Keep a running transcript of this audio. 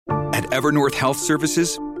At Evernorth Health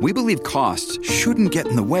Services, we believe costs shouldn't get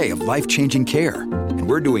in the way of life-changing care, and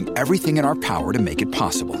we're doing everything in our power to make it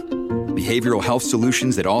possible. Behavioral health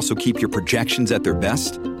solutions that also keep your projections at their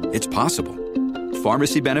best? It's possible.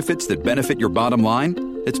 Pharmacy benefits that benefit your bottom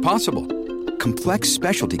line? It's possible. Complex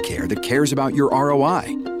specialty care that cares about your ROI?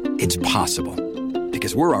 It's possible.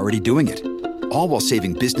 Because we're already doing it. All while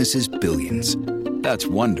saving businesses billions. That's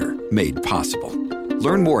Wonder made possible.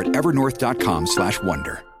 Learn more at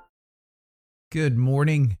evernorth.com/wonder. Good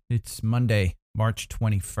morning. It's Monday, March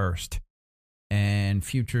 21st, and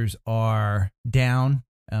futures are down,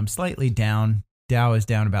 slightly down. Dow is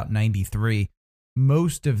down about 93.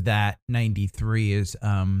 Most of that 93 is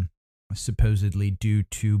supposedly due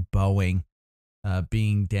to Boeing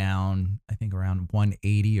being down, I think, around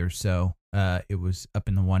 180 or so. It was up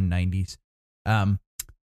in the 190s.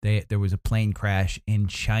 There was a plane crash in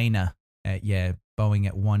China at, Boeing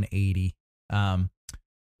at 180.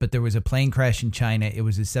 But there was a plane crash in China. It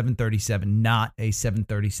was a 737, not a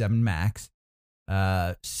 737 MAX.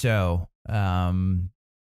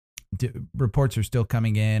 Reports are still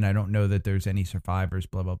coming in. I don't know that there's any survivors,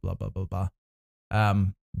 blah, blah, blah, blah, blah, blah.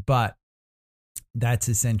 But that's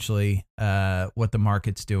essentially what the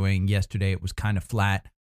market's doing. Yesterday, it was kind of flat.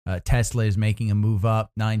 Tesla is making a move up,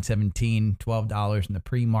 $9.17, $12 in the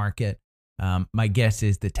pre-market. My guess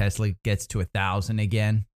is that Tesla gets to 1,000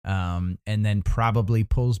 again, and then probably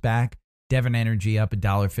pulls back. Devon Energy up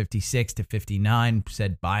 $1.56 to 59,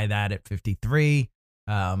 said buy that at 53.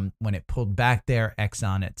 When it pulled back there,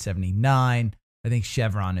 Exxon at 79. I think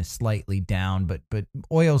Chevron is slightly down, but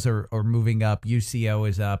oils are moving up. UCO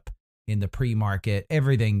is up in the pre-market.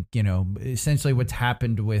 Everything, essentially what's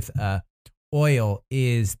happened with oil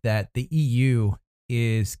is that the EU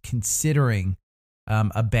is considering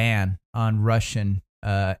a ban on Russian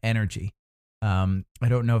energy. I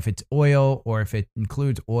don't know if it's oil or if it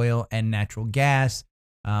includes oil and natural gas,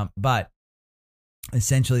 but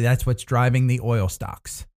essentially that's what's driving the oil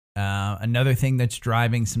stocks. Another thing that's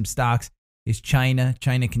driving some stocks is China.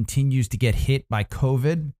 China continues to get hit by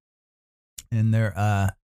COVID, and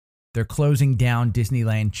they're closing down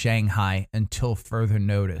Disneyland Shanghai until further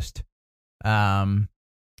notice.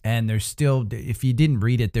 And there's still, if you didn't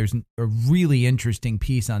read it, there's a really interesting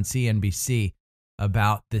piece on CNBC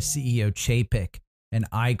about the CEO Chapek and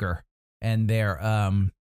Iger and their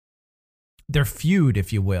feud,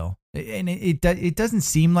 if you will. And it doesn't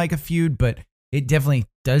seem like a feud, but it definitely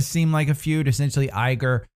does seem like a feud. Essentially,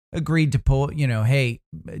 Iger agreed to pull, hey,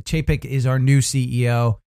 Chapek is our new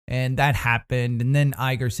CEO, and that happened. And then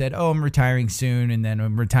Iger said, oh, I'm retiring soon, and then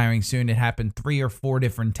I'm retiring soon. It happened 3 or 4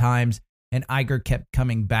 different times. And Iger kept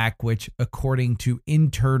coming back, which, according to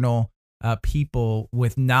internal people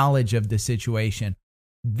with knowledge of the situation,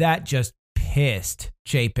 that just pissed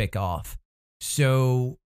Chapek off.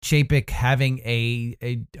 So Chapek having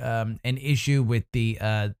an issue with the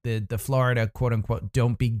Florida quote unquote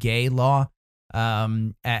 "don't be gay" law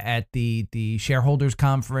at the shareholders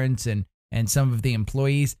conference and some of the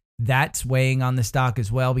employees, that's weighing on the stock as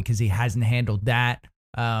well because he hasn't handled that.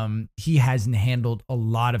 He hasn't handled a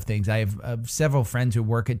lot of things. I have several friends who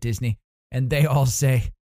work at Disney, and they all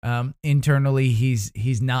say internally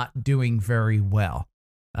he's not doing very well.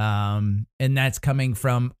 And that's coming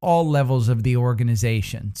from all levels of the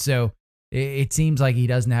organization. So it seems like he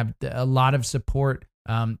doesn't have a lot of support.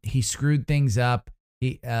 He screwed things up.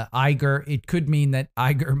 Iger, it could mean that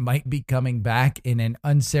Iger might be coming back in an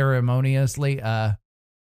unceremoniously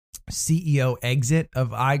CEO exit of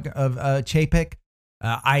Chapek.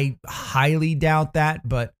 I highly doubt that,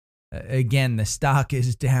 but again, the stock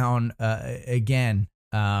is down again.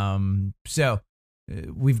 So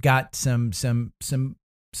we've got some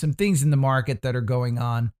things in the market that are going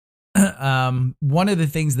on. One of the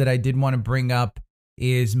things that I did want to bring up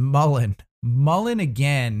is Mullen. Mullen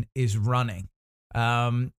again is running.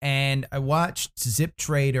 And I watched Zip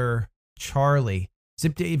Trader Charlie.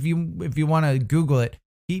 If you want to Google it,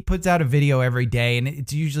 he puts out a video every day, and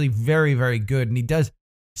it's usually very, very good. And he does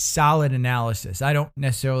solid analysis. I don't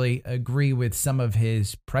necessarily agree with some of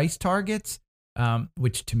his price targets,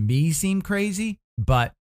 which to me seem crazy,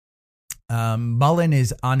 but Mullen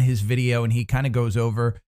is on his video, and he kind of goes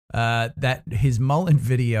over that his Mullen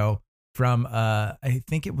video from I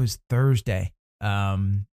think it was Thursday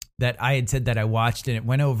that I had said that I watched, and it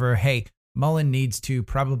went over, hey, Mullen needs to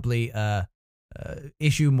probably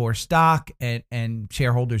issue more stock, and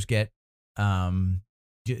shareholders get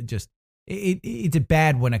it's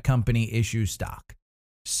bad when a company issues stock.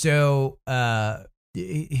 So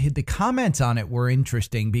the comments on it were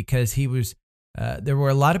interesting because he was there were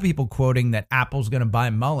a lot of people quoting that Apple's going to buy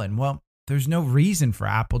Mullen. Well, there's no reason for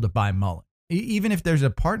Apple to buy Mullen. Even if there's a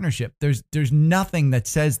partnership, there's nothing that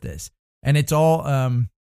says this. And it's all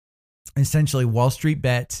essentially Wall Street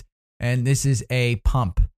bets. And this is a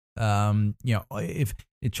pump. If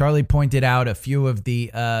Charlie pointed out, a few of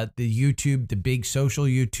the YouTube, the big social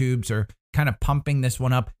YouTubes are kind of pumping this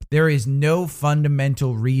one up. There is no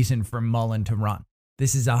fundamental reason for Mullen to run.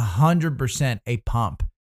 This is 100% a pump.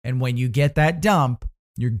 And when you get that dump,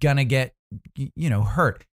 you're going to get,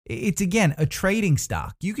 hurt. It's, again, a trading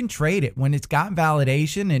stock. You can trade it when it's got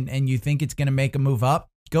validation and you think it's going to make a move up.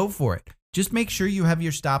 Go for it. Just make sure you have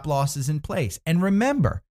your stop losses in place. And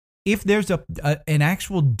remember, if there's an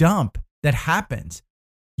actual dump that happens,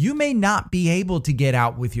 you may not be able to get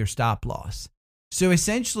out with your stop loss. So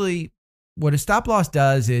essentially, what a stop loss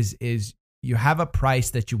does is you have a price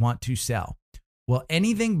that you want to sell. Well,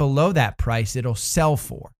 anything below that price, it'll sell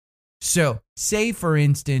for. So say, for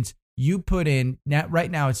instance, you put in, right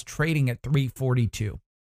now it's trading at $3.42.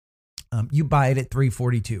 You buy it at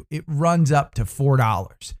 $3.42. It runs up to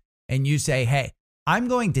 $4. And you say, hey, I'm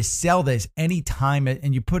going to sell this anytime,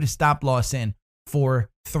 and you put a stop loss in for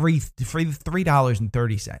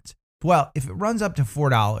 $3.30. Well, if it runs up to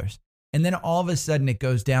 $4 and then all of a sudden it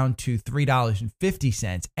goes down to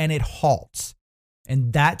 $3.50 and it halts,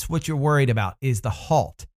 and that's what you're worried about, is the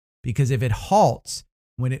halt. Because if it halts,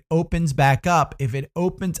 when it opens back up, if it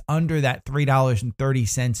opens under that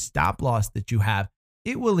 $3.30 stop loss that you have,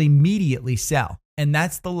 it will immediately sell. And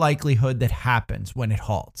that's the likelihood that happens when it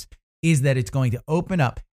halts, is that it's going to open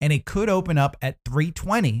up, and it could open up at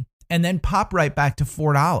 $3.20 and then pop right back to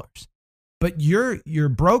 $4. But your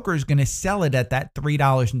broker is going to sell it at that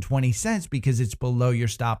 $3.20 because it's below your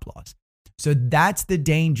stop loss. So that's the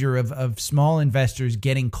danger of small investors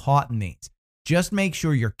getting caught in these. Just make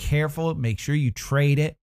sure you're careful. Make sure you trade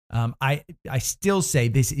it. I still say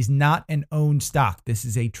this is not an owned stock. This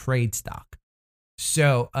is a trade stock.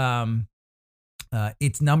 So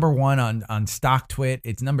it's number 1 on StockTwit.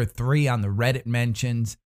 It's number 3 on the Reddit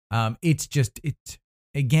mentions. It's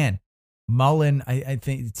again, Mullen, I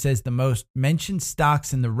think it says the most mentioned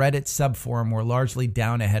stocks in the Reddit subforum were largely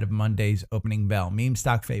down ahead of Monday's opening bell. Meme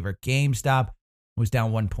stock favorite GameStop was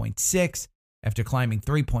down 1.6 after climbing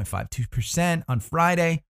 3.52% on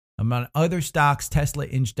Friday. Among other stocks, Tesla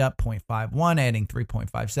inched up 0.51, adding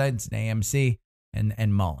 3.5 cents in AMC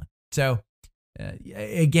and Mullen. So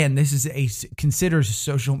again, this is considers a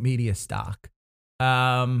social media stock.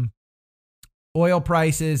 Oil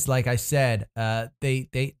prices, like I said,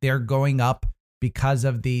 they're going up because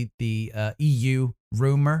of the EU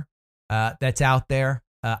rumor that's out there.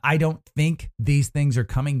 I don't think these things are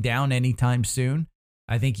coming down anytime soon.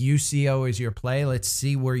 I think UCO is your play. Let's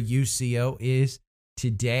see where UCO is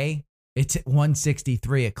today. It's at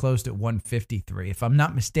 163. It closed at 153. If I'm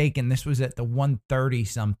not mistaken, this was at the 130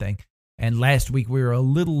 something. And last week we were a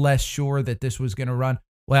little less sure that this was going to run.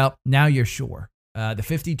 Well, now you're sure. The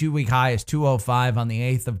 52-week high is 205 on the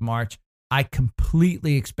 8th of March. I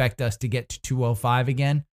completely expect us to get to 205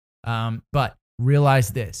 again. But realize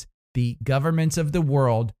this. The governments of the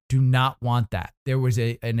world do not want that. There was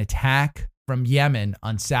an attack from Yemen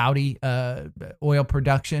on Saudi oil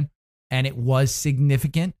production, and it was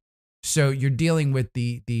significant. So you're dealing with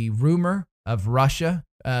the rumor of Russia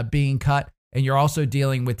being cut, and you're also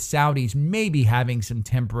dealing with Saudis maybe having some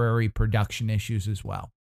temporary production issues as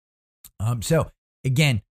well. So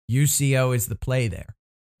again, UCO is the play there.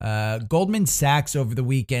 Goldman Sachs over the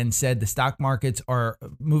weekend said the stock markets are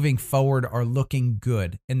moving forward, are looking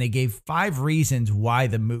good. And they gave 5 reasons why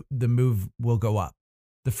the move will go up.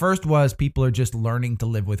 The first was people are just learning to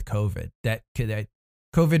live with COVID, that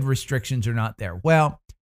COVID restrictions are not there. Well,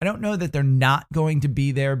 I don't know that they're not going to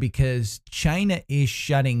be there because China is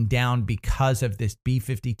shutting down because of this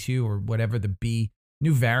B52 or whatever the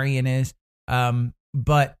new variant is.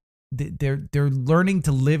 But they're learning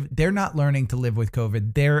to live. They're not learning to live with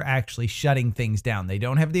COVID. They're actually shutting things down. They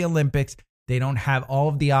don't have the Olympics. They don't have all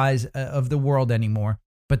of the eyes of the world anymore,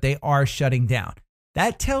 but they are shutting down.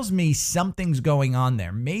 That tells me something's going on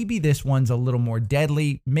there. Maybe this one's a little more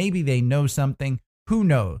deadly. Maybe they know something. Who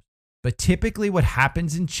knows? But typically what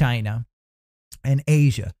happens in China and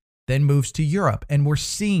Asia then moves to Europe, and we're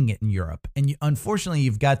seeing it in Europe. And unfortunately,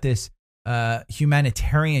 you've got this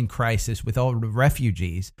humanitarian crisis with all the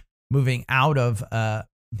refugees moving out of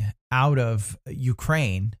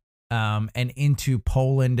Ukraine and into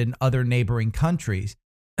Poland and other neighboring countries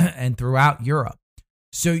and throughout Europe.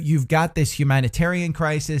 So you've got this humanitarian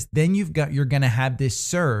crisis, then you're going to have this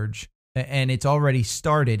surge, and it's already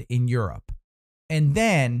started in Europe. And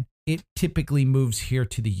then it typically moves here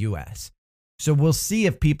to the US. So we'll see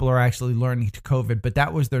if people are actually learning to COVID, but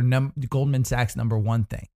that was their Goldman Sachs number 1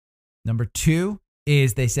 thing. Number 2,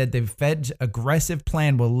 is they said the Fed's aggressive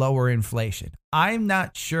plan will lower inflation. I'm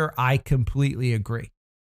not sure I completely agree.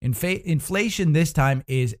 Inflation this time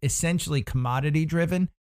is essentially commodity driven,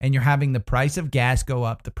 and you're having the price of gas go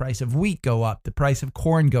up, the price of wheat go up, the price of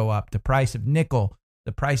corn go up, the price of nickel,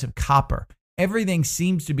 the price of copper. Everything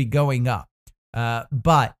seems to be going up.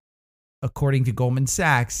 But according to Goldman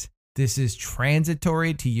Sachs, this is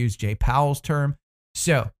transitory, to use Jay Powell's term.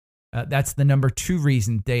 So that's the number 2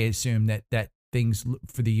 reason they assume that things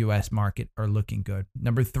for the U.S. market are looking good.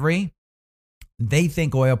 Number 3, they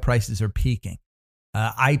think oil prices are peaking.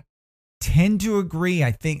 I tend to agree.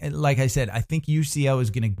 I think, like I said, I think UCO is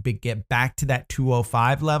going to get back to that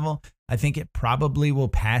 205 level. I think it probably will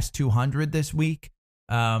pass 200 this week.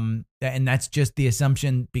 And that's just the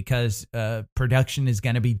assumption because production is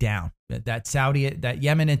going to be down. That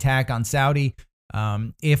Yemen attack on Saudi,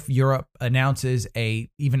 if Europe announces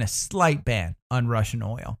even a slight ban on Russian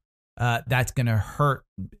oil, that's going to hurt.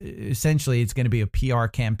 Essentially, it's going to be a PR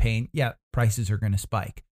campaign. Yeah, prices are going to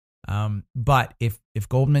spike. But if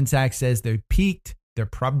Goldman Sachs says they're peaked, they're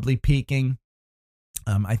probably peaking.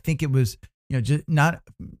 I think it was, just not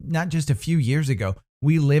just a few years ago,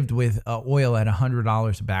 we lived with oil at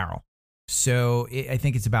 $100 a barrel. So I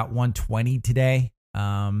think it's about 120 today.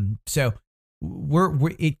 So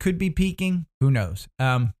it could be peaking. Who knows?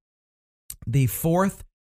 The 4th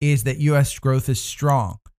is that U.S. growth is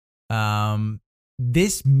strong.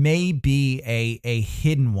 This may be a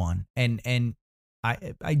hidden one, and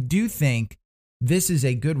I do think this is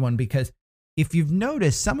a good one because if you've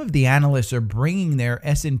noticed, some of the analysts are bringing their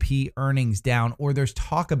S&P earnings down, or there's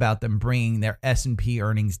talk about them bringing their S&P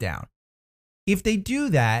earnings down. If they do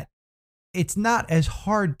that, it's not as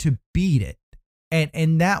hard to beat it.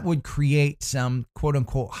 And that would create some quote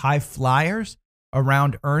unquote high flyers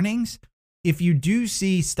around earnings. If you do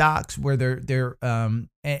see stocks where they're and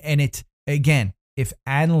it's, again, if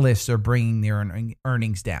analysts are bringing their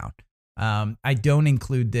earnings down. I don't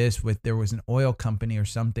include this with, there was an oil company or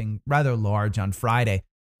something rather large on Friday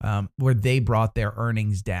where they brought their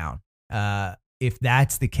earnings down. If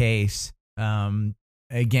that's the case,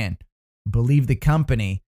 again, believe the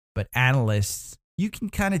company, but analysts, you can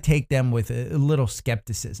kind of take them with a little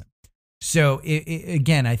skepticism. So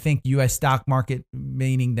again, I think U.S. stock market,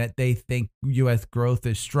 meaning that they think U.S. growth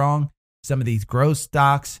is strong. Some of these growth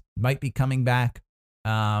stocks might be coming back.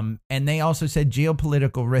 And they also said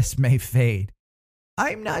geopolitical risks may fade.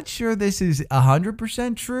 I'm not sure this is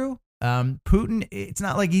 100% true. Putin, it's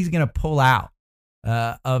not like he's going to pull out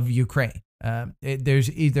of Ukraine.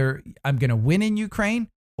 There's either I'm going to win in Ukraine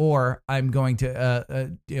or I'm going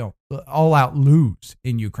to all out lose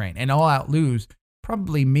in Ukraine. And all out lose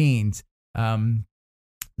probably means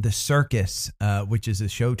the Circus, which is a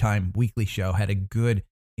Showtime weekly show, had a good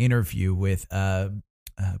interview with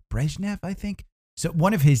Brezhnev, I think. So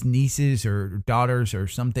one of his nieces or daughters or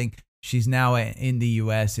something, she's now in the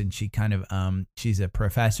U.S. and she kind of she's a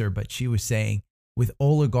professor, but she was saying with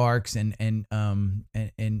oligarchs and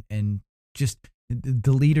just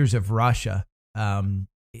the leaders of Russia,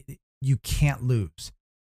 you can't lose.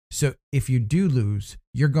 So if you do lose,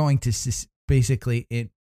 you're going to basically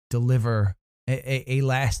deliver a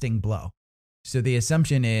lasting blow. So the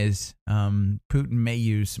assumption is Putin may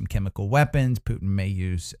use some chemical weapons. Putin may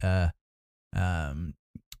use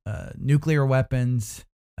nuclear weapons,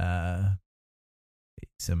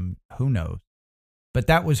 some, who knows, but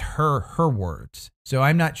that was her words. So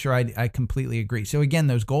I'm not sure I completely agree. So again,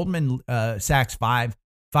 those Goldman Sachs five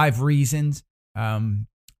reasons, I'm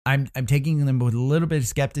taking them with a little bit of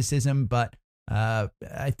skepticism, but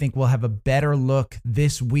I think we'll have a better look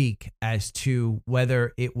this week as to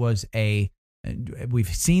whether it was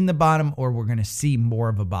we've seen the bottom or we're going to see more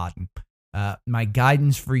of a bottom. My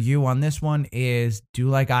guidance for you on this one is do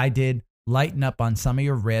like I did, lighten up on some of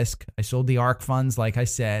your risk. I sold the ARK funds, like I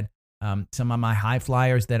said. Some of my high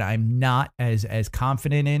flyers that I'm not as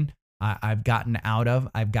confident in, I've gotten out of.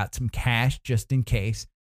 I've got some cash just in case.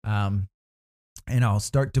 And I'll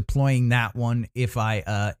start deploying that one if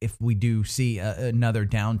we do see another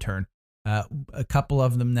downturn. A couple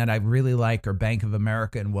of them that I really like are Bank of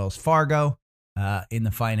America and Wells Fargo. In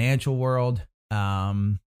the financial world,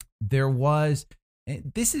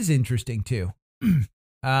 this is interesting too.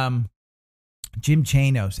 Jim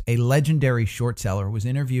Chanos, a legendary short seller, was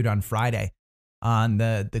interviewed on Friday on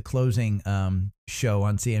the closing show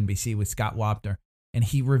on CNBC with Scott Wapner, and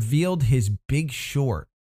he revealed his big short.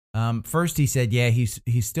 First, he said, yeah, he's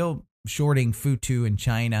still shorting Futu in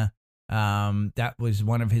China. That was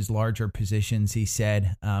one of his larger positions, he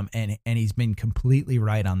said, and he's been completely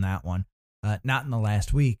right on that one. Not in the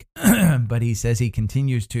last week, but he says he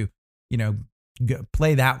continues to,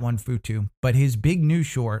 play that one, Futu. But his big new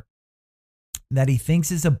short that he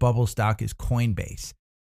thinks is a bubble stock is Coinbase.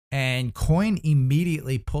 And Coin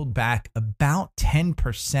immediately pulled back about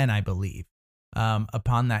 10%, I believe,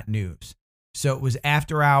 upon that news. So it was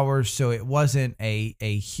after hours, so it wasn't a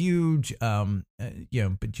huge, but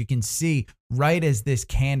you can see right as this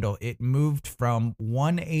candle, it moved from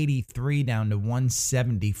 183 down to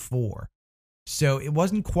 174. So it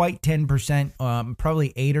wasn't quite 10%,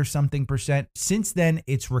 probably 8 or something percent. Since then,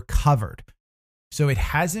 it's recovered. So it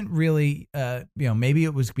hasn't really, maybe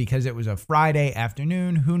it was because it was a Friday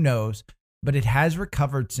afternoon, who knows, but it has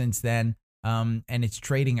recovered since then, and it's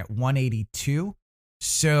trading at 182.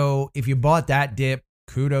 So if you bought that dip,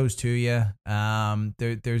 kudos to you.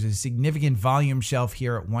 There's a significant volume shelf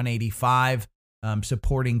here at 185,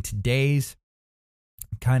 supporting today's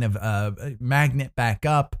kind of magnet back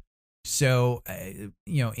up. So,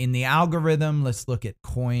 in the algorithm, let's look at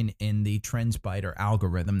Coin in the TrendSpider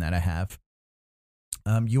algorithm that I have.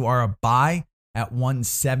 You are a buy at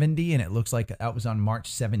 170, and it looks like that was on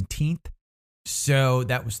March 17th. So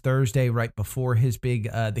that was Thursday, right before his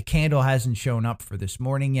big, the candle hasn't shown up for this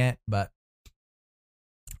morning yet, but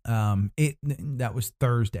that was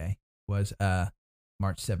Thursday, was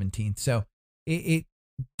March 17th. So it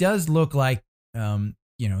does look like,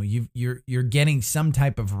 you're getting some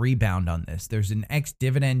type of rebound on this. There's an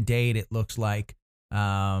ex-dividend date, it looks like,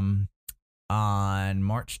 on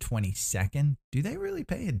March 22nd. Do they really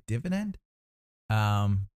pay a dividend?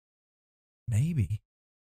 Maybe.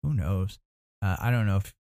 Who knows? I don't know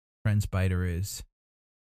if TrendSpider is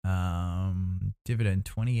dividend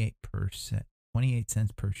 28%, 28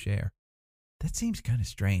 cents per share. That seems kind of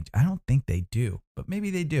strange. I don't think they do, but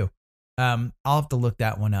maybe they do. I'll have to look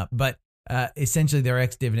that one up. But essentially, their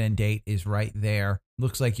ex-dividend date is right there.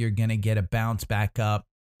 Looks like you're going to get a bounce back up.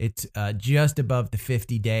 It's just above the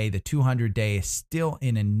 50-day. The 200-day is still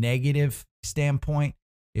in a negative standpoint.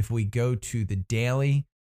 If we go to the daily,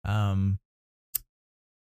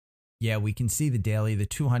 we can see the daily, the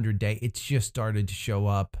 200-day. It's just started to show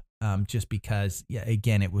up just because,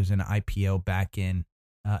 again, it was an IPO back in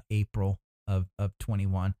April of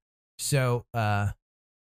 21. So was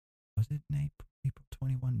it in April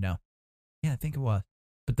 21? No. Yeah, I think it was.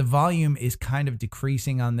 But the volume is kind of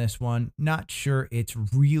decreasing on this one. Not sure it's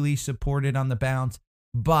really supported on the bounce.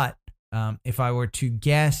 But if I were to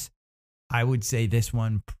guess, I would say this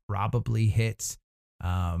one probably hits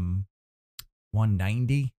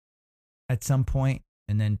 190 at some point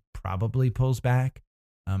and then probably pulls back.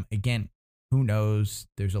 Again, who knows?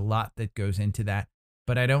 There's a lot that goes into that.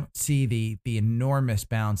 But I don't see the enormous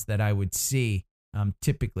bounce that I would see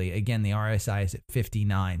typically. Again, the RSI is at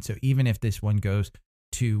 59. So even if this one goes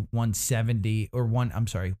to 170 or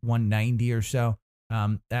 190 or so,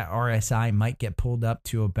 that RSI might get pulled up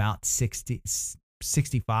to about 60,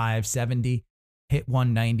 65, 70, hit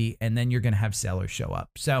 190, and then you're going to have sellers show up.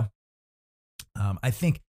 So I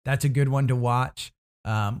think that's a good one to watch.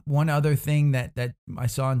 One other thing that I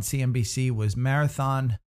saw on CNBC was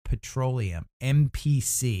Marathon Petroleum,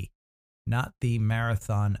 MPC, not the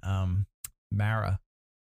Marathon Mara,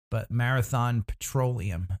 but Marathon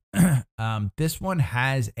Petroleum. This one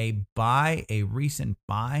has a recent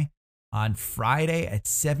buy on Friday at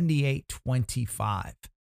 78.25.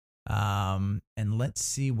 And let's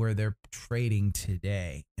see where they're trading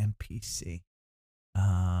today. MPC.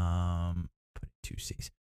 Put it 2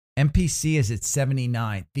 C's. MPC is at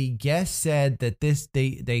 79. The guest said that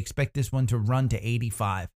they expect this one to run to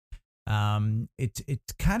 85. It's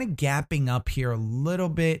kind of gapping up here a little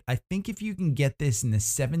bit. I think if you can get this in the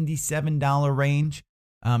 $77 range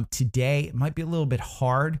today, it might be a little bit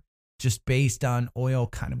hard just based on oil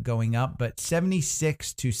kind of going up, but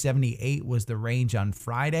 76 to 78 was the range on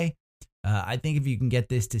Friday. I think if you can get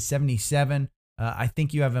this to 77, I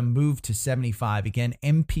think you have a move to 75. Again,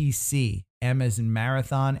 MPC, M as in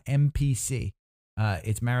Marathon, MPC.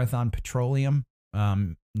 It's Marathon Petroleum,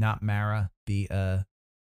 not Mara, the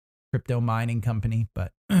crypto mining company,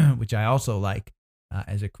 but which I also like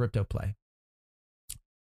as a crypto play.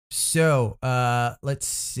 So let's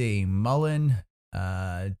see. Mullen,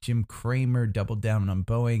 Jim Cramer doubled down on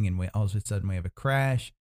Boeing, and all of a sudden we have a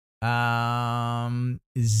crash.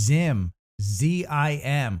 Zim,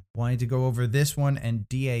 ZIM, wanted to go over this one, and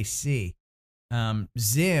DAC.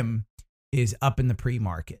 Zim is up in the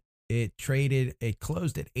pre-market. It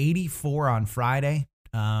closed at 84 on Friday.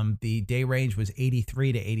 The day range was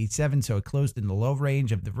 83 to 87, so it closed in the low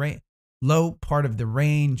range of the low part of the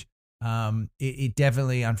range. It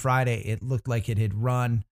definitely on Friday it looked like it had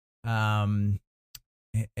run.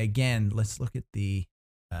 Again, let's look at the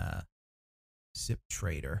Zip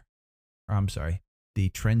Trader, or I'm sorry, the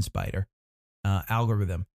TrendSpider.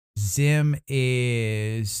 algorithm. Zim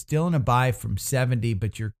is still in a buy from 70,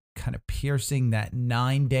 but you're kind of piercing that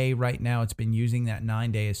 9-day right now. It's been using that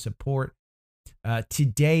 9-day as support.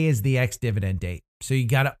 Today is the ex-dividend date. So you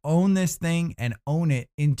got to own this thing and own it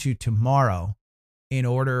into tomorrow in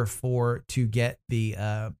order to get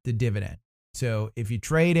the dividend. So if you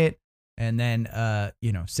trade it and then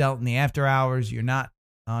sell it in the after hours, you're not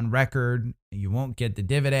on record. You won't get the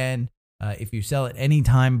dividend. If you sell it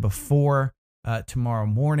anytime before tomorrow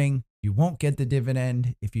morning, you won't get the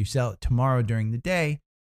dividend. If you sell it tomorrow during the day,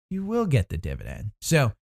 you will get the dividend.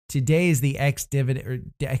 So today is the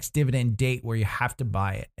ex-dividend date where you have to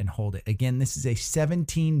buy it and hold it. Again, this is a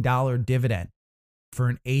 $17 dividend for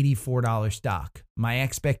an $84 stock. My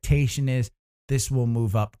expectation is this will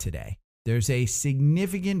move up today. There's a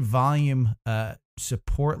significant volume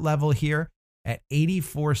support level here at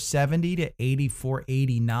 84.70 to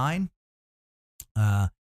 84.89.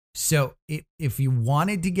 So if you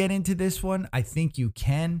wanted to get into this one, I think you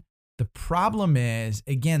can. The problem is,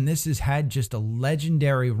 again, this has had just a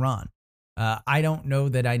legendary run. I don't know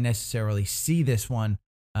that I necessarily see this one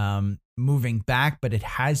moving back, but it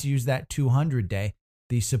has used that 200-day.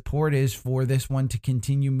 The support is for this one to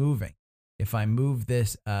continue moving. If I move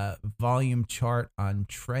this volume chart on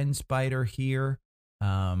TrendSpider here,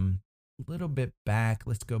 a little bit back,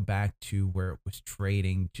 let's go back to where it was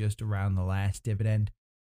trading just around the last dividend.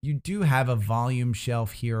 You do have a volume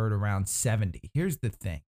shelf here at around 70. Here's the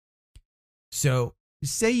thing. So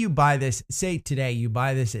say today you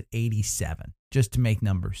buy this at 87, just to make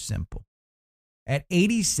numbers simple. At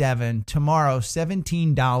 87, tomorrow,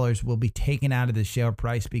 $17 will be taken out of the share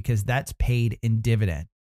price because that's paid in dividend.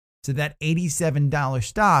 So that $87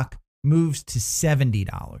 stock moves to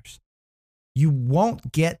 $70. You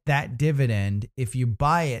won't get that dividend if you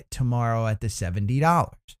buy it tomorrow at the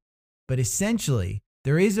 $70. But essentially,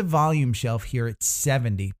 there is a volume shelf here at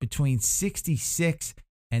 70, between 66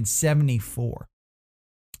 and 74.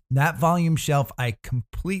 That volume shelf, I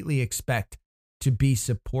completely expect to be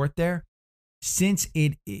support there. Since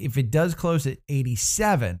if it does close at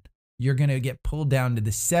 87, you're going to get pulled down to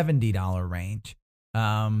the $70 range.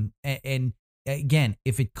 And again,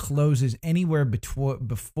 if it closes anywhere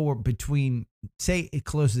between, say it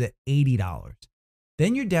closes at $80,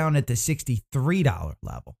 then you're down at the $63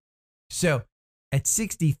 level. So at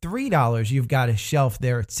 $63, you've got a shelf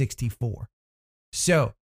there at 64.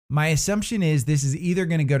 So my assumption is this is either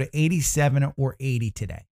going to go to 87 or 80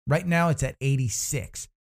 today. Right now it's at 86.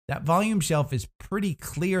 That volume shelf is pretty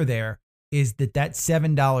clear there, is that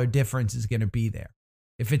 $7 difference is going to be there.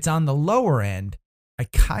 If it's on the lower end, I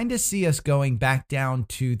kind of see us going back down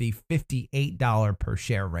to the $58 per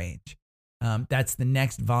share range. That's the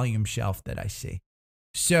next volume shelf that I see.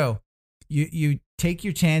 So you take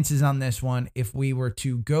your chances on this one. If we were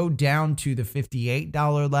to go down to the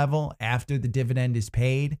 $58 level after the dividend is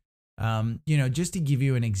paid, just to give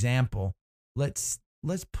you an example, let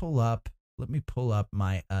me pull up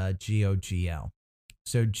my GOGL.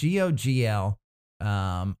 So GOGL,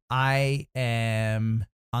 I am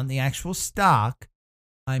on the actual stock,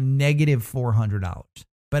 I'm negative $400,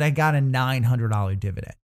 but I got a $900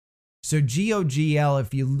 dividend. So GOGL,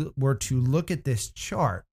 if you were to look at this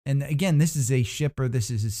chart, and again, this is a shipper, this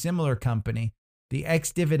is a similar company. The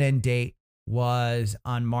ex-dividend date was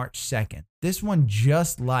on March 2nd. This one,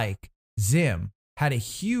 just like Zim, had a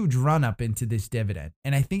huge run up into this dividend.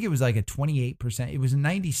 And I think it was like a 28%. It was a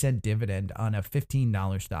 90-cent dividend on a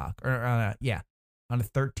 $15 stock, or on a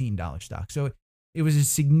 $13 stock. So it was a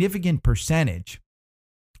significant percentage.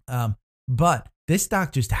 But this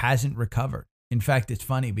stock just hasn't recovered. In fact, it's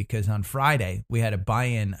funny because on Friday, we had a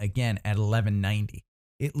buy-in again at $11.90.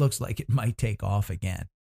 It looks like it might take off again,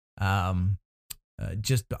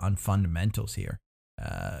 just on fundamentals here.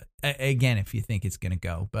 Again, if you think it's going to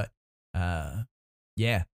go. But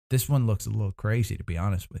this one looks a little crazy, to be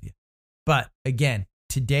honest with you. But again,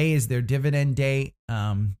 today is their dividend day.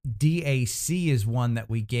 DAC is one that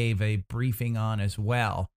we gave a briefing on as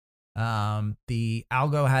well. The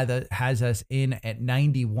algo has us in at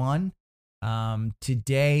 91.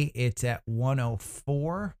 Today it's at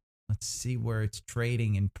 104. Let's see where it's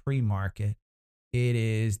trading in pre-market. It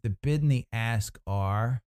is, the bid and the ask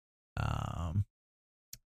are,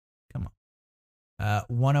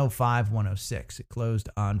 105, 106. It closed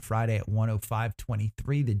on Friday at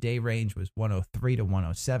 105.23. The day range was 103 to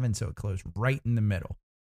 107, so it closed right in the middle.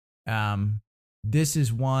 This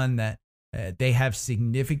is one that they have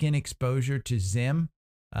significant exposure to Zim.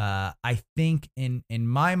 I think in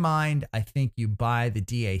my mind, I think you buy the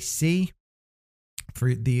DAC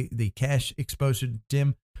for the cash exposure to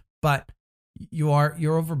Zim, but you're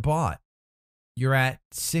overbought. you're at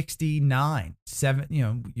 69,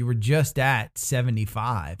 you were just at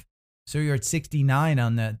 75. So you're at 69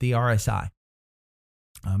 on the RSI.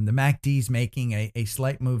 The MACD is making a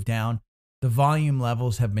slight move down. The volume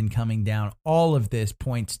levels have been coming down. All of this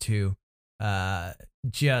points to hey,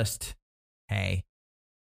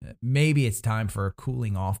 maybe it's time for a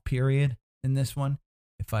cooling off period in this one.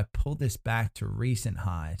 If I pull this back to recent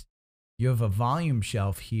highs, you have a volume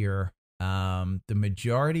shelf here. The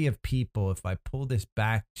majority of people, if I pull this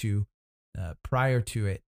back to prior to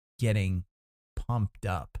it getting pumped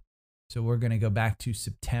up, so we're going to go back to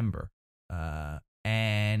September.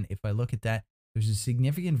 And if I look at that, there's a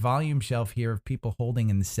significant volume shelf here of people holding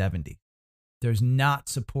in the 70s. There's not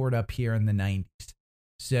support up here in the 90s.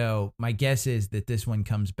 So my guess is that this one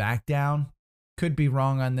comes back down. Could be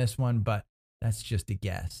wrong on this one, but that's just a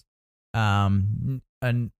guess. And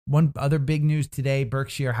one other big news today,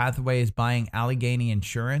 Berkshire Hathaway is buying Allegheny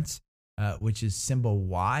Insurance, which is symbol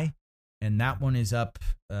Y. And that one is up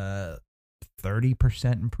 30%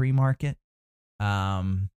 in pre-market.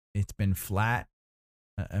 It's been flat.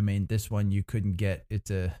 I mean, this one you couldn't get.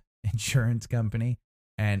 It's a insurance company,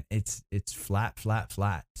 and it's flat.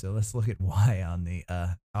 So let's look at Y on the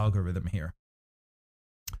algorithm here.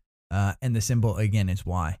 And the symbol again is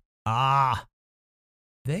Y.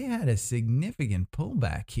 They had a significant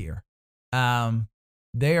pullback here.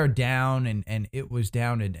 They are down, and it was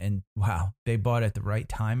down, and wow, they bought at the right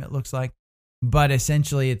time, it looks like. But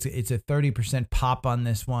essentially, it's a 30% pop on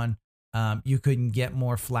this one. You couldn't get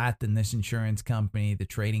more flat than this insurance company. The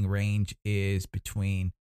trading range is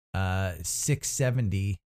between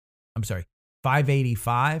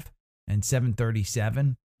 585 and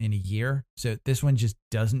 737 in a year. So this one just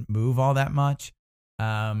doesn't move all that much.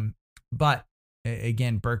 But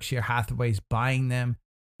again, Berkshire Hathaway's buying them.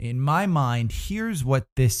 In my mind, here's what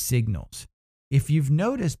this signals. If you've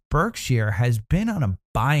noticed, Berkshire has been on a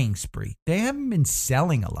buying spree. They haven't been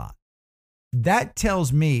selling a lot. That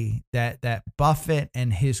tells me that Buffett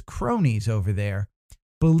and his cronies over there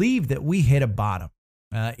believe that we hit a bottom.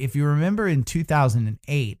 If you remember in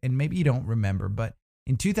 2008, and maybe you don't remember, but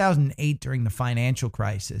in 2008 during the financial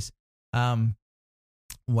crisis,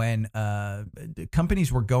 when the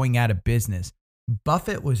companies were going out of business,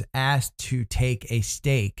 Buffett was asked to take a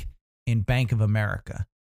stake in Bank of America.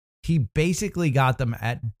 He basically got them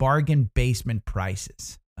at bargain basement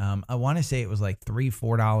prices. I want to say it was like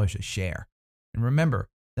 $3-4 a share. And remember,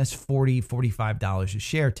 that's $40-45 a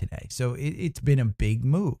share today. So it's been a big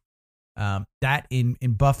move. That in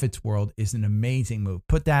Buffett's world is an amazing move.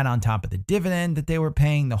 Put that on top of the dividend that they were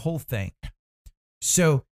paying, the whole thing.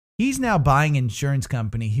 So he's now buying an insurance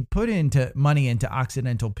company. He put money into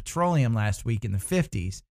Occidental Petroleum last week in the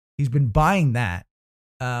 50s. He's been buying that.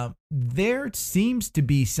 There seems to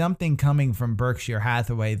be something coming from Berkshire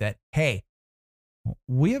Hathaway that, hey,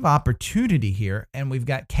 we have opportunity here and we've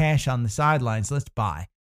got cash on the sidelines. Let's buy.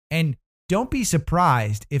 And don't be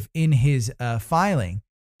surprised if in his filing,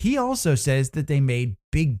 he also says that they made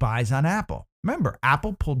big buys on Apple. Remember,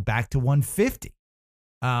 Apple pulled back to 150.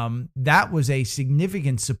 That was a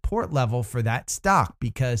significant support level for that stock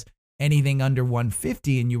because anything under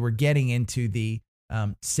 150 and you were getting into the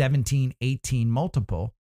 17, 18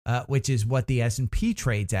 multiple, which is what the S&P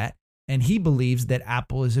trades at. And he believes that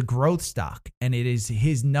Apple is a growth stock and it is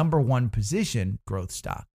his number one position growth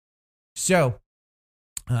stock. So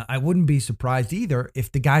I wouldn't be surprised either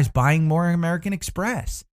if the guy's buying more American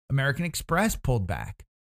Express. American Express pulled back.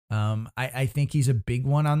 I think he's a big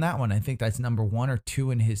one on that one. I think that's number 1 or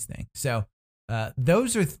 2 in his thing. So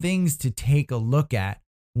those are things to take a look at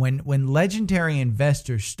when legendary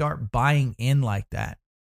investors start buying in like that.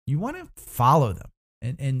 You want to follow them.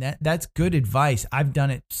 And that's good advice. I've done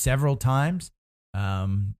it several times,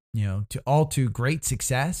 to great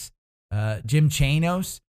success. Jim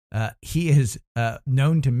Chanos, he is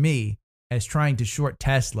known to me as trying to short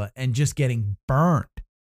Tesla and just getting burned.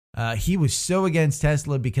 He was so against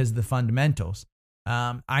Tesla because of the fundamentals.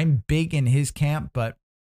 I'm big in his camp, but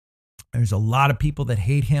there's a lot of people that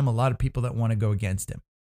hate him, a lot of people that want to go against him.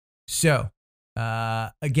 So,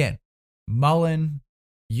 again, Mullen,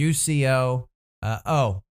 UCO,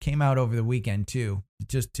 came out over the weekend too,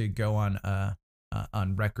 just to go on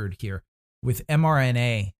record here with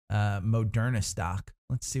mRNA, Moderna stock.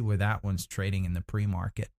 Let's see where that one's trading in the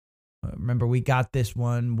pre-market. Remember, we got this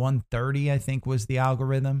one 130, I think was the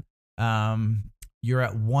algorithm. You're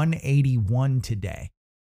at 181 today.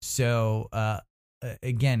 So,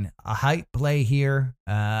 again, a hype play here.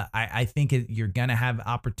 I think you're going to have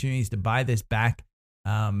opportunities to buy this back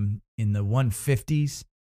in the 150s.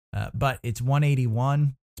 But it's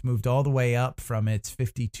 181. It's moved all the way up from its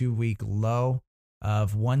 52-week low.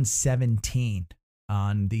 of 117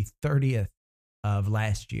 on the 30th of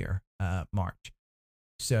last year, March.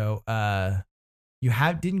 So you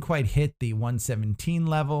didn't quite hit the 117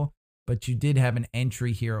 level, but you did have an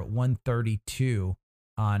entry here at 132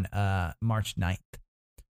 on March 9th.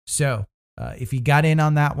 So if you got in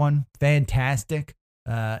on that one, fantastic.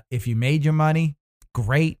 If you made your money,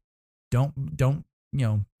 great. Don't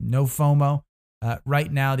no FOMO.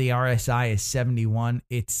 Right now the RSI is 71.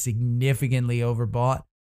 It's significantly overbought.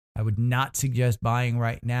 I would not suggest buying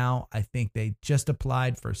right now. I think they just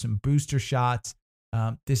applied for some booster shots.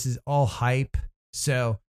 This is all hype,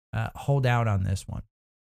 so hold out on this one.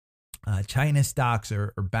 China stocks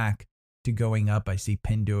are back to going up. I see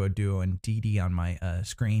Pinduoduo and Didi on my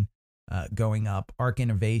screen going up. ARK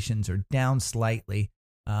Innovations are down slightly.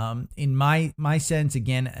 In my sense,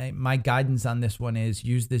 again, my guidance on this one is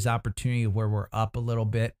use this opportunity where we're up a little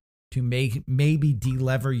bit to maybe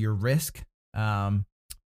delever your risk,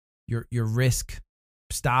 your risk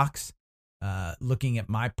stocks. Looking at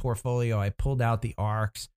my portfolio, I pulled out the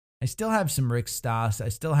ARKs. I still have some risk stocks. I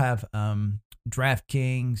still have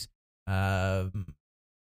DraftKings. I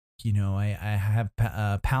have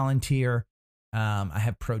Palantir. I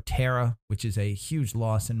have Proterra, which is a huge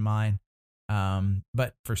loss in mine.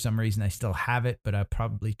 But for some reason I still have it, but I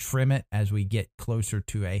probably trim it as we get closer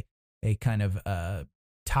to a kind of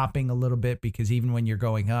topping a little bit, because even when you're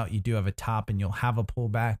going up, you do have a top and you'll have a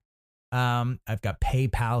pullback. I've got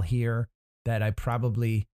PayPal here that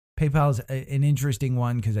PayPal is an interesting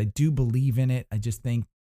one because I do believe in it. I just think,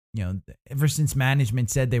 ever since management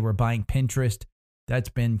said they were buying Pinterest, that's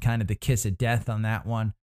been kind of the kiss of death on that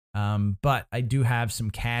one. But I do have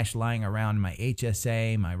some cash lying around my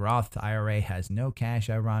HSA. My Roth IRA has no cash,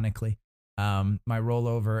 ironically. My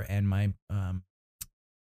rollover and my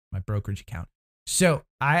brokerage account. So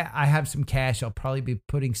I have some cash. I'll probably be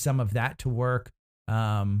putting some of that to work.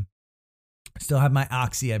 Still have my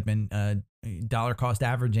Oxy. I've been dollar cost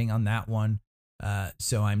averaging on that one.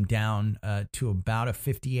 So I'm down to about a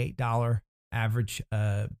 $58 average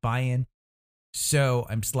buy-in. So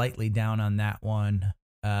I'm slightly down on that one.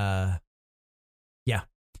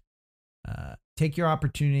 Take your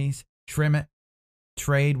opportunities, trim it,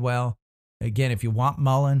 trade well. Again, if you want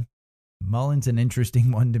Mullen's an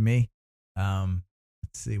interesting one to me. Let's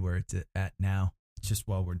see where it's at now. Just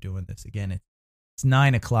while we're doing this again, it's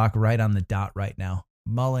 9:00 right on the dot right now.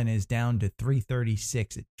 Mullen is down to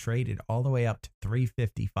 336. It traded all the way up to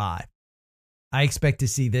 355. I expect to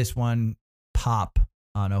see this one pop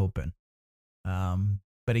on open.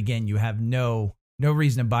 But again, you have no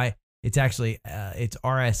reason to buy. It's actually its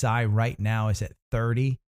RSI right now is at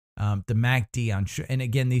 30. The MACD and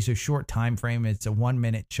again, these are short time frame. It's a 1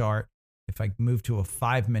 minute chart. If I move to a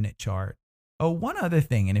 5 minute chart. Oh, one other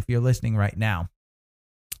thing, and if you're listening right now,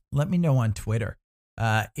 let me know on Twitter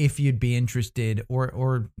if you'd be interested,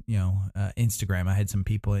 or Instagram. I had some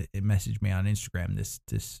people message me on Instagram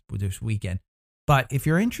this weekend. But if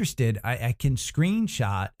you're interested, I can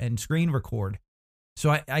screenshot and screen record.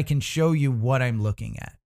 So I can show you what I'm looking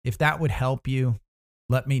at. If that would help you,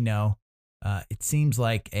 let me know. It seems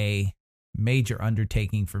like a major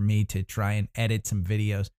undertaking for me to try and edit some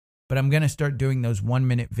videos. But I'm going to start doing those 1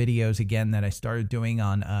 minute videos again that I started doing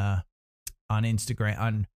on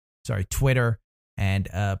Instagram, Twitter, and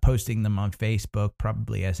posting them on Facebook,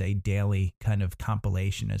 probably as a daily kind of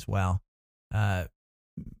compilation as well.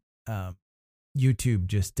 YouTube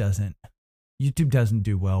doesn't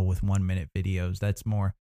do well with 1 minute videos. That's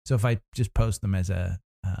more. So if I just post them as a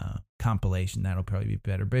compilation, that'll probably be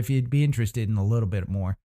better. But if you'd be interested in a little bit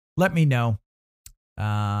more, let me know.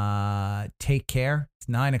 Take care. It's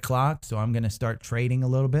 9:00, so I'm going to start trading a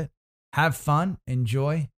little bit. Have fun,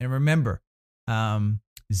 enjoy, and remember,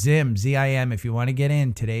 ZIM, if you want to get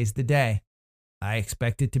in, today's the day. I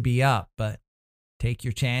expect it to be up, but take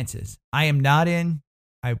your chances. I am not in.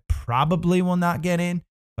 I probably will not get in.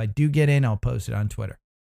 If I do get in, I'll post it on Twitter.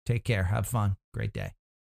 Take care. Have fun. Great day.